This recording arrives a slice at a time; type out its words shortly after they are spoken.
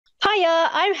Hiya,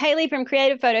 I'm Hayley from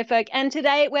Creative Photo Folk, and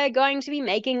today we're going to be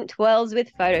making twirls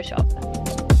with Photoshop.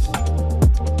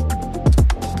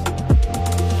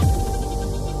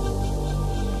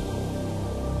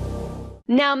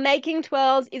 Now, making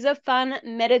twirls is a fun,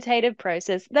 meditative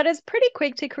process that is pretty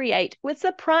quick to create with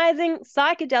surprising,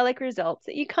 psychedelic results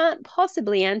that you can't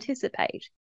possibly anticipate.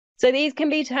 So these can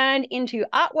be turned into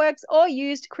artworks or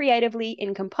used creatively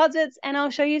in composites, and I'll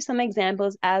show you some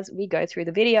examples as we go through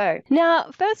the video.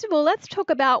 Now, first of all, let's talk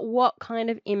about what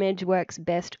kind of image works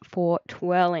best for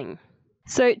twirling.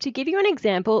 So to give you an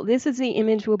example, this is the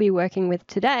image we'll be working with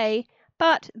today,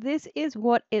 but this is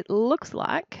what it looks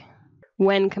like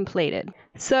when completed.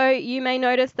 So you may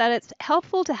notice that it's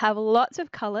helpful to have lots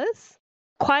of colors.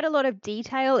 Quite a lot of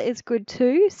detail is good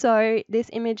too, so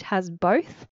this image has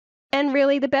both. And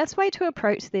really the best way to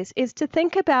approach this is to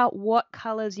think about what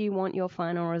colors you want your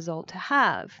final result to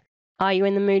have. Are you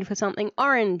in the mood for something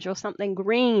orange or something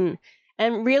green?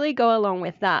 And really go along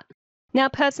with that. Now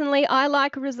personally, I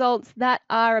like results that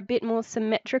are a bit more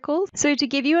symmetrical. So to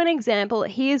give you an example,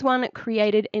 here's one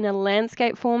created in a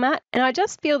landscape format, and I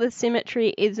just feel the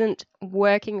symmetry isn't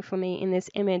working for me in this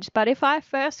image. But if I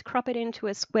first crop it into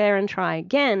a square and try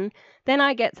again, then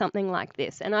I get something like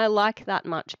this, and I like that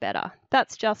much better.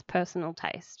 That's just personal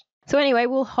taste. So anyway,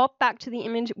 we'll hop back to the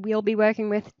image we'll be working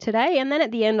with today, and then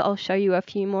at the end I'll show you a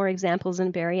few more examples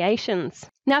and variations.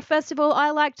 Now first of all,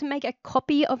 I like to make a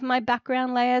copy of my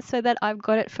background layer so that I've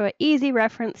got it for easy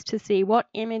reference to see what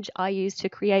image I use to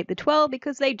create the twirl,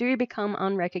 because they do become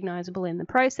unrecognizable in the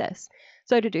process.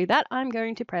 So to do that, I'm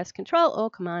going to press Ctrl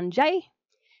or Command J,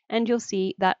 and you'll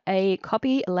see that a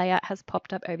copy layer has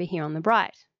popped up over here on the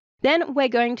right. Then we're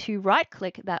going to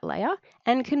right-click that layer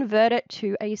and convert it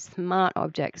to a smart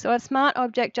object. So a smart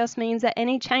object just means that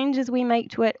any changes we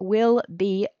make to it will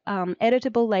be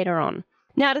editable later on.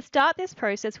 Now to start this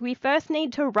process, we first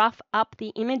need to rough up the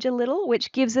image a little,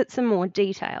 which gives it some more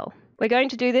detail. We're going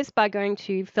to do this by going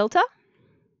to Filter,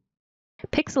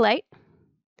 Pixelate,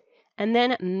 and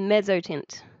then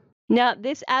Mesotint. Now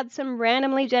this adds some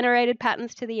randomly generated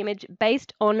patterns to the image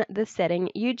based on the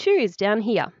setting you choose down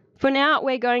here. For now,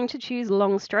 we're going to choose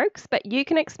long strokes, but you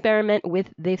can experiment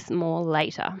with this more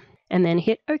later. And then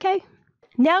hit OK.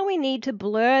 Now we need to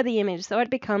blur the image so it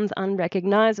becomes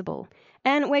unrecognizable.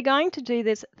 And we're going to do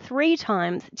this 3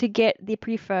 times to get the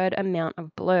preferred amount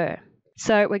of blur.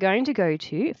 So we're going to go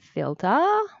to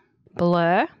Filter,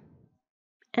 Blur,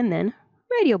 and then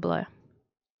Radial Blur.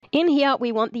 In here,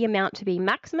 we want the amount to be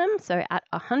maximum, so at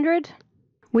 100.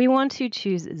 We want to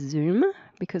choose Zoom,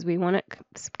 because we want it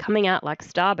coming out like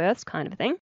starburst kind of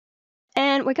thing.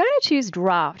 And we're going to choose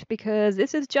draft because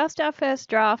this is just our first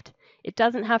draft. It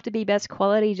doesn't have to be best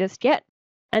quality just yet.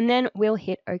 And then we'll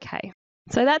hit OK.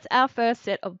 So that's our first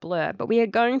set of blur, but we are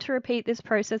going to repeat this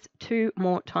process 2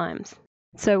 more times.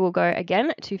 So we'll go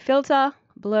again to Filter,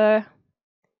 Blur,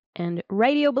 and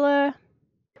Radial Blur.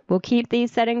 We'll keep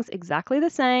these settings exactly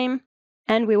the same,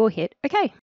 and we will hit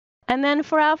OK. And then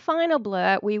for our final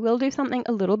blur, we will do something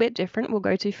a little bit different. We'll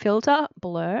go to Filter,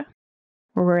 Blur,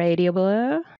 Radial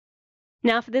Blur.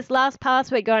 Now for this last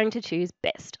pass, we're going to choose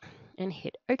Best and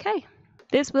hit OK.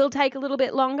 This will take a little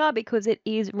bit longer because it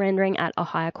is rendering at a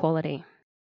higher quality.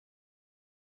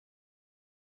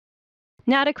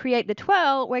 Now to create the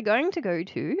twirl, we're going to go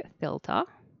to Filter,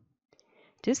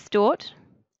 Distort,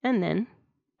 and then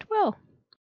Twirl.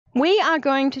 We are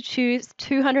going to choose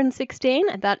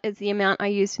 216. That is the amount I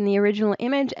used in the original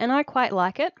image, and I quite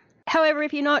like it. However,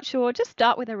 if you're not sure, just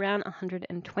start with around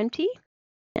 120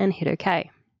 and hit OK.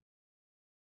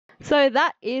 So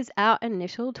that is our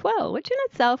initial twirl, which in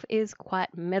itself is quite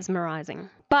mesmerizing.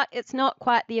 But it's not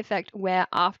quite the effect we're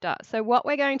after. So what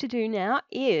we're going to do now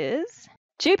is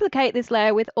duplicate this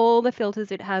layer with all the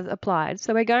filters it has applied.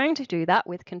 So we're going to do that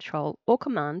with Ctrl or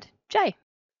Command J.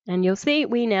 And you'll see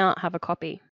we now have a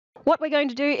copy. What we're going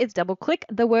to do is double click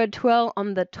the word twirl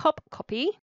on the top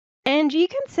copy, and you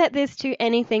can set this to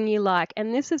anything you like,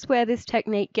 and this is where this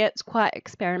technique gets quite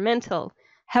experimental.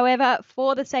 However,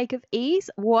 for the sake of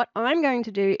ease, what I'm going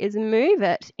to do is move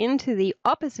it into the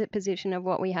opposite position of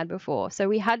what we had before. So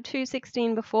we had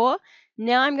 216 before,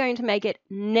 now I'm going to make it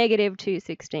negative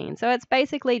 216. So it's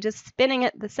basically just spinning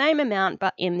it the same amount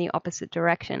but in the opposite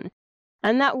direction.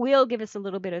 And that will give us a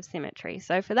little bit of symmetry.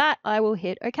 So for that, I will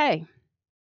hit OK.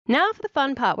 Now for the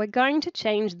fun part, we're going to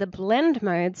change the blend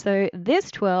mode so this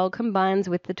twirl combines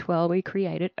with the twirl we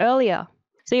created earlier.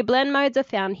 So your blend modes are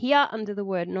found here under the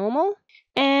word normal,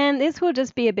 and this will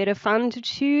just be a bit of fun to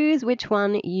choose which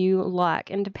one you like.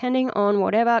 And depending on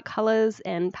whatever colors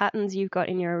and patterns you've got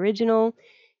in your original,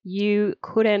 you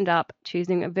could end up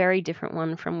choosing a very different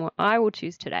one from what I will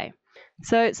choose today.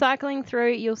 So cycling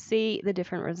through, you'll see the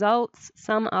different results.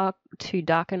 Some are too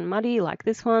dark and muddy, like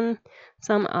this one.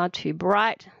 Some are too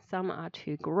bright. Some are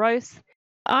too gross.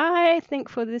 I think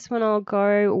for this one, I'll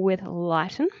go with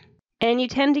lighten. And you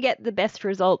tend to get the best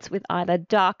results with either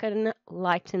darken,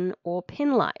 lighten, or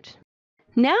pin light.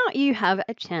 Now you have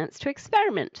a chance to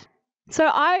experiment. So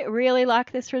I really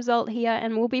like this result here,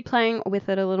 and we'll be playing with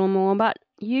it a little more, but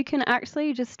you can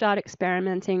actually just start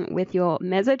experimenting with your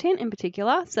mesotin in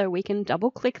particular. So we can double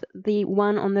click the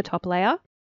one on the top layer.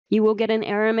 You will get an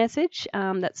error message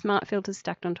that smart filters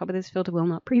stacked on top of this filter will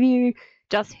not preview.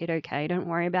 Just hit OK, don't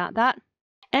worry about that.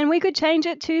 And we could change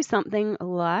it to something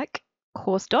like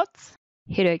coarse dots.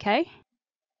 Hit OK.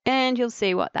 And you'll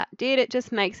see what that did. It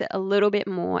just makes it a little bit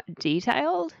more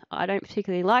detailed. I don't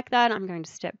particularly like that. I'm going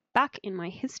to step back in my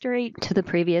history to the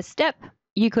previous step.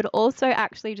 You could also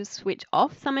actually just switch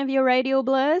off some of your radial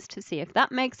blurs to see if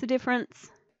that makes a difference.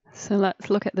 So let's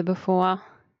look at the before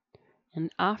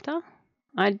and after.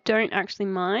 I don't actually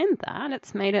mind that.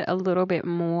 It's made it a little bit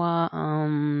more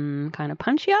kind of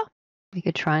punchier. We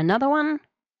could try another one.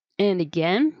 And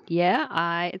again,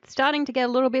 yeah, it's starting to get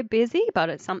a little bit busy, but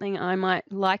it's something I might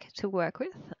like to work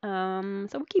with. So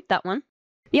we'll keep that one.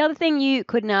 The other thing you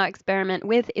could now experiment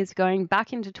with is going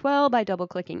back into Twirl by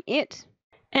double-clicking it.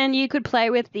 And you could play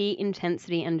with the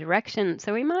intensity and direction.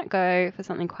 So we might go for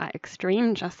something quite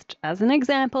extreme, just as an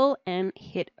example, and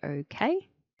hit OK.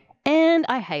 And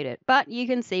I hate it, but you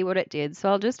can see what it did. So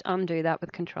I'll just undo that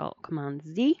with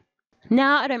Control-Command-Z.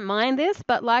 Now, I don't mind this,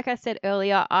 but like I said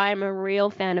earlier, I'm a real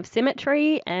fan of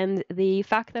symmetry, and the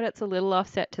fact that it's a little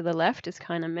offset to the left is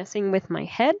kind of messing with my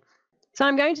head. So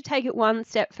I'm going to take it one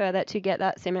step further to get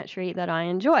that symmetry that I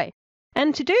enjoy.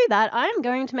 And to do that, I'm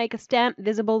going to make a stamp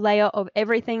visible layer of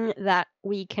everything that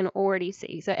we can already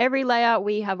see. So every layer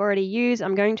we have already used,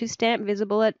 I'm going to stamp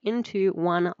visible it into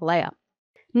one layer.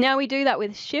 Now we do that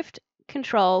with Shift,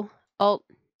 Control, Alt,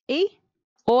 E,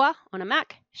 or on a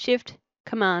Mac, Shift,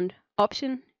 Command,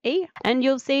 Option, E. And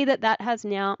you'll see that that has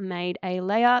now made a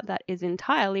layer that is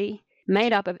entirely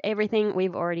made up of everything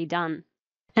we've already done.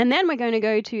 And then we're going to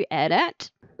go to Edit,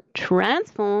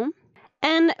 Transform,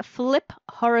 and flip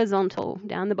horizontal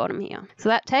down the bottom here. So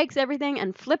that takes everything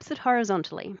and flips it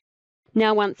horizontally.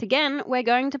 Now, once again, we're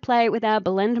going to play with our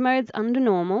blend modes under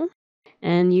normal,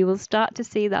 and you will start to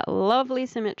see that lovely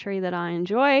symmetry that I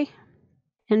enjoy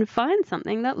and find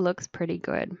something that looks pretty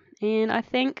good. And I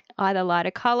think either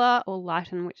lighter color or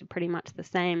lighten, which are pretty much the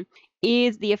same,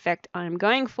 is the effect I'm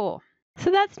going for. So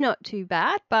that's not too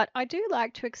bad, but I do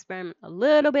like to experiment a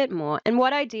little bit more. And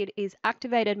what I did is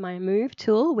activated my Move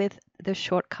tool with the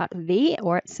shortcut V,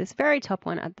 or it's this very top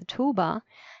one at the toolbar.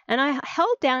 And I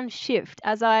held down Shift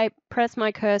as I press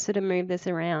my cursor to move this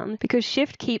around, because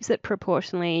Shift keeps it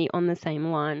proportionally on the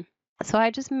same line. So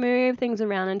I just moved things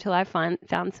around until I found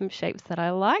some shapes that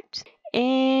I liked.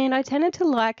 And I tended to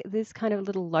like this kind of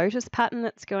little lotus pattern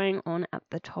that's going on at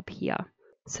the top here.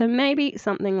 So maybe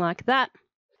something like that.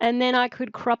 And then I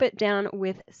could crop it down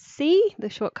with C,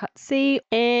 the shortcut C,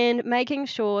 and making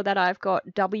sure that I've got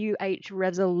WH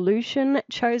resolution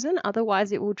chosen.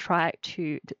 Otherwise, it will try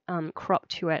to crop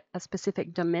to it a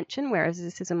specific dimension, whereas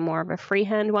this is a more of a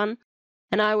freehand one.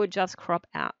 And I would just crop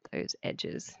out those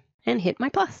edges and hit my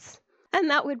plus.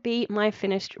 And that would be my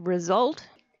finished result.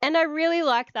 And I really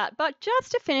like that. But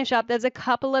just to finish up, there's a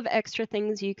couple of extra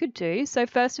things you could do. So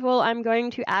first of all, I'm going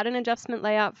to add an adjustment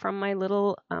layer from my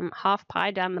little half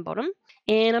pie down the bottom.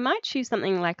 And I might choose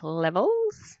something like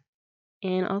levels.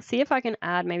 And I'll see if I can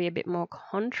add maybe a bit more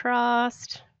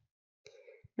contrast.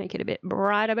 Make it a bit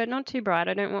brighter, but not too bright.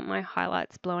 I don't want my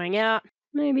highlights blowing out.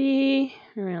 Maybe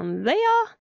around there.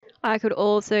 I could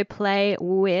also play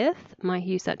with my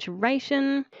hue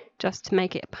saturation just to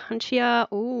make it punchier.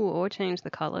 Ooh, or change the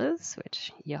colors,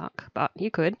 which yuck, but you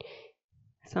could.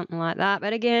 Something like that.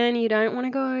 But again, you don't want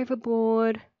to go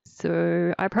overboard.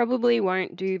 So I probably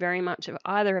won't do very much of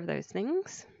either of those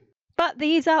things. But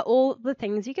these are all the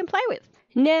things you can play with.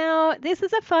 Now, this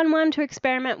is a fun one to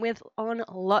experiment with on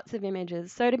lots of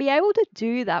images. So to be able to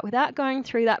do that without going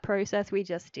through that process we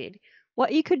just did,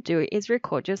 what you could do is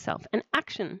record yourself an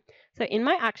action. So in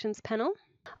my actions panel,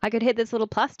 I could hit this little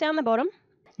plus down the bottom,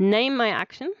 name my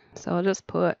action. So I'll just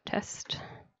put test,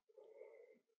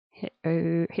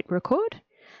 hit record,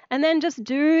 and then just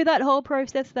do that whole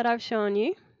process that I've shown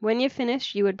you. When you're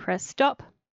finished, you would press stop.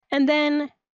 And then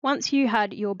once you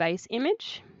had your base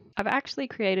image, I've actually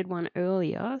created one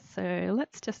earlier. So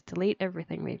let's just delete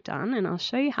everything we've done and I'll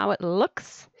show you how it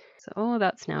looks. So all of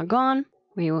that's now gone.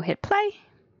 We will hit play.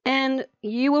 And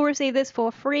you will receive this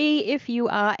for free if you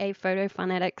are a Photo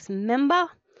Phonetics member.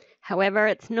 However,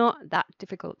 it's not that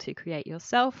difficult to create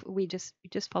yourself. You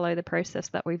just follow the process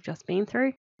that we've just been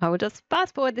through. I will just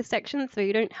fast forward this section so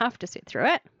you don't have to sit through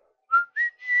it.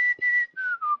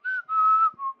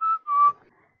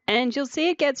 And you'll see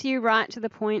it gets you right to the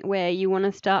point where you want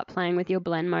to start playing with your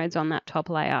blend modes on that top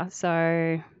layer.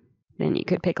 So then you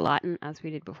could pick lighten as we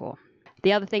did before.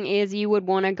 The other thing is you would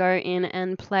want to go in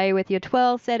and play with your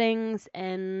twirl settings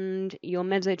and your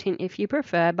mesotin if you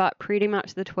prefer, but pretty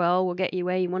much the twirl will get you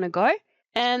where you want to go.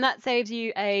 And that saves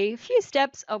you a few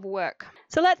steps of work.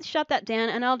 So let's shut that down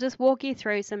and I'll just walk you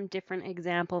through some different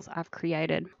examples I've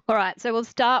created. All right, so we'll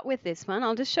start with this one.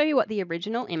 I'll just show you what the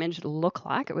original image looked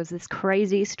like. It was this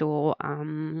crazy store.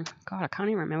 God, I can't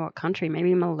even remember what country,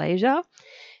 maybe Malaysia.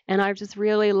 And I've just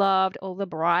really loved all the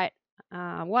bright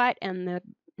white and the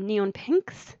neon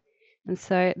pinks. And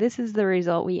so this is the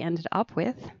result we ended up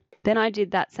with. Then I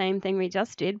did that same thing we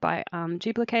just did by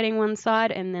duplicating one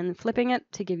side and then flipping it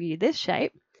to give you this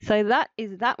shape. So that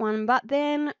is that one. But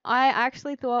then I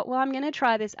actually thought, well, I'm going to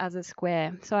try this as a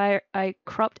square. So I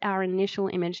cropped our initial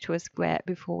image to a square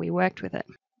before we worked with it.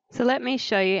 So let me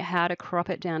show you how to crop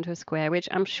it down to a square, which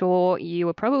I'm sure you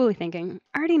were probably thinking,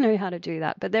 I already know how to do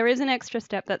that. But there is an extra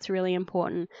step that's really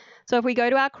important. So if we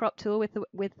go to our crop tool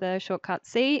with the shortcut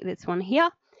C, this one here,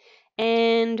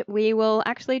 and we will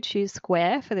actually choose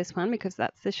square for this one because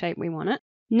that's the shape we want it.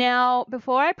 Now,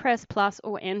 before I press plus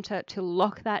or enter to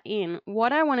lock that in,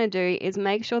 what I want to do is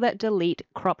make sure that delete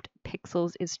cropped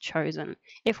pixels is chosen.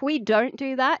 If we don't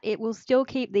do that, it will still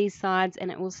keep these sides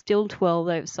and it will still twirl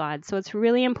those sides. So it's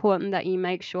really important that you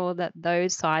make sure that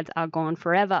those sides are gone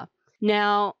forever.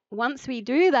 Now, once we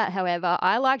do that, however,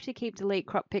 I like to keep delete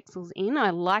crop pixels in. I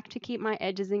like to keep my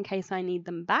edges in case I need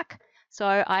them back. So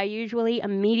I usually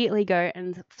immediately go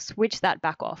and switch that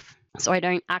back off so I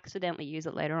don't accidentally use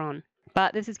it later on.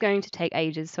 But this is going to take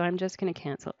ages, so I'm just going to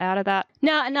cancel out of that.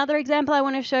 Now, another example I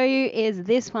want to show you is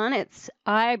this one. It's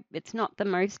not the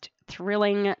most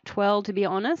thrilling twirl, to be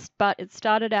honest, but it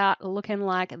started out looking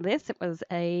like this. It was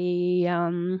a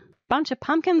bunch of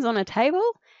pumpkins on a table,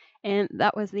 and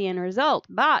that was the end result.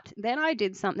 But then I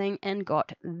did something and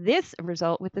got this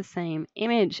result with the same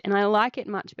image, and I like it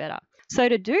much better. So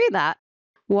to do that,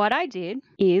 what I did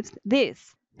is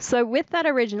this. So with that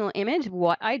original image,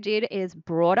 what I did is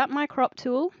brought up my crop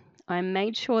tool. I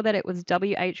made sure that it was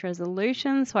WH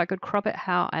resolution so I could crop it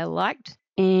how I liked.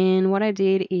 And what I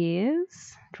did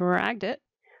is dragged it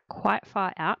quite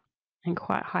far out and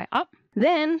quite high up.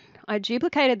 Then I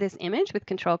duplicated this image with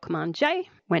Control Command J,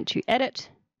 went to Edit,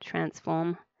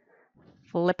 Transform,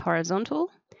 Flip Horizontal,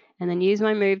 and then use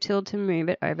my move tool to move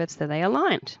it over so they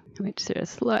aligned, which is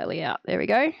slightly out. There we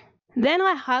go. Then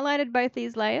I highlighted both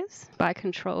these layers by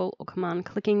Control or Command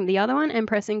clicking the other one and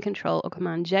pressing Control or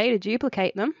Command J to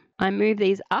duplicate them. I move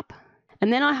these up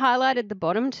and then I highlighted the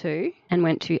bottom two and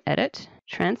went to Edit,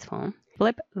 Transform,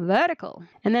 Flip Vertical.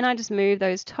 And then I just move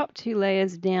those top two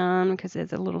layers down because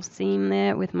there's a little seam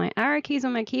there with my arrow keys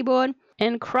on my keyboard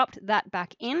and cropped that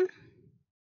back in,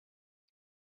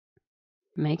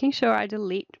 making sure I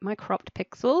delete my cropped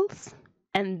pixels.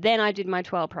 And then I did my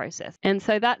twirl process. And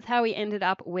so that's how we ended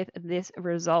up with this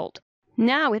result.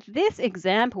 Now with this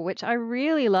example, which I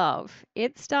really love,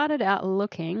 it started out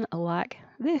looking like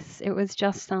this. It was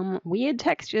just some weird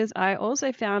textures I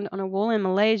also found on a wall in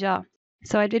Malaysia.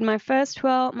 So I did my first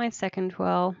twirl, my second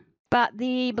twirl. But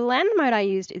the blend mode I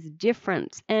used is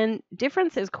different. And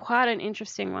difference is quite an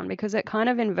interesting one because it kind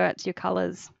of inverts your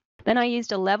colors. Then I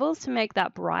used a levels to make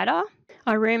that brighter.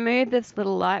 I removed this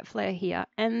little light flare here,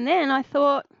 and then I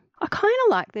thought, I kind of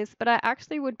like this, but I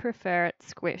actually would prefer it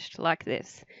squished like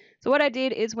this. So what I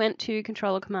did is went to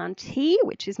Control or Command T,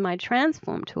 which is my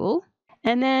transform tool,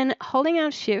 and then holding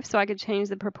out Shift so I could change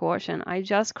the proportion, I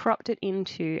just cropped it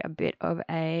into a bit of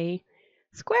a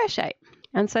square shape.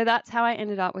 And so that's how I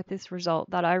ended up with this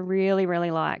result that I really, really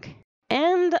like.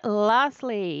 And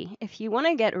lastly, if you want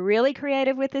to get really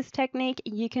creative with this technique,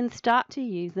 you can start to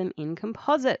use them in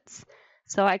composites.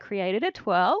 So I created a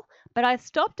twirl, but I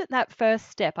stopped at that first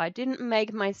step. I didn't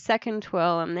make my second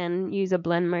twirl and then use a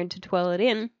blend mode to twirl it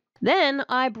in. Then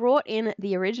I brought in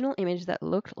the original image that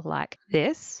looked like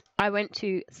this. I went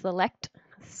to Select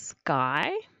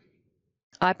Sky.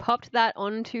 I popped that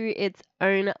onto its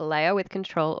own layer with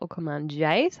Control or Command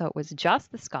J, so it was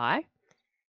just the sky.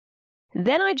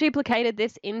 Then I duplicated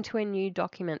this into a new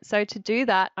document. So to do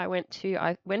that, I went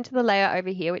to the layer over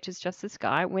here, which is just the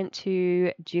sky, went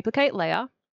to duplicate layer,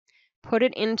 put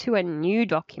it into a new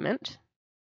document,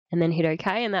 and then hit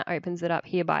OK, and that opens it up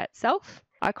here by itself.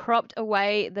 I cropped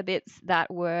away the bits that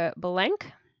were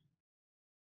blank.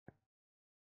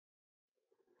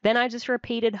 Then I just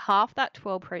repeated half that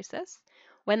twirl process.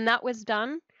 When that was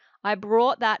done, I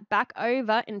brought that back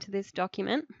over into this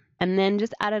document and then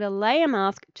just added a layer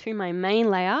mask to my main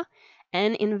layer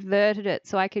and inverted it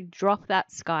so I could drop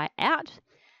that sky out.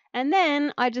 And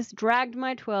then I just dragged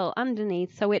my twirl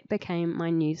underneath so it became my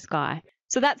new sky.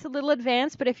 So that's a little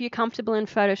advanced, but if you're comfortable in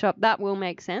Photoshop, that will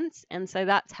make sense. And so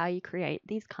that's how you create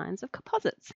these kinds of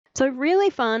composites. So really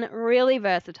fun, really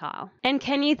versatile. And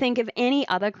can you think of any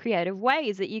other creative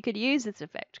ways that you could use this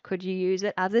effect? Could you use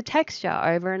it as a texture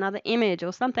over another image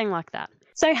or something like that?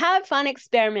 So have fun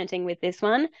experimenting with this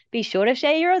one. Be sure to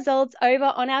share your results over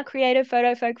on our Creative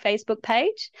Photo Folk Facebook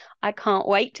page. I can't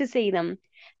wait to see them.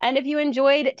 And if you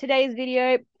enjoyed today's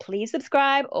video, please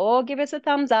subscribe or give us a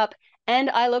thumbs up. And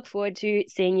I look forward to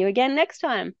seeing you again next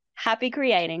time. Happy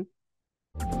creating!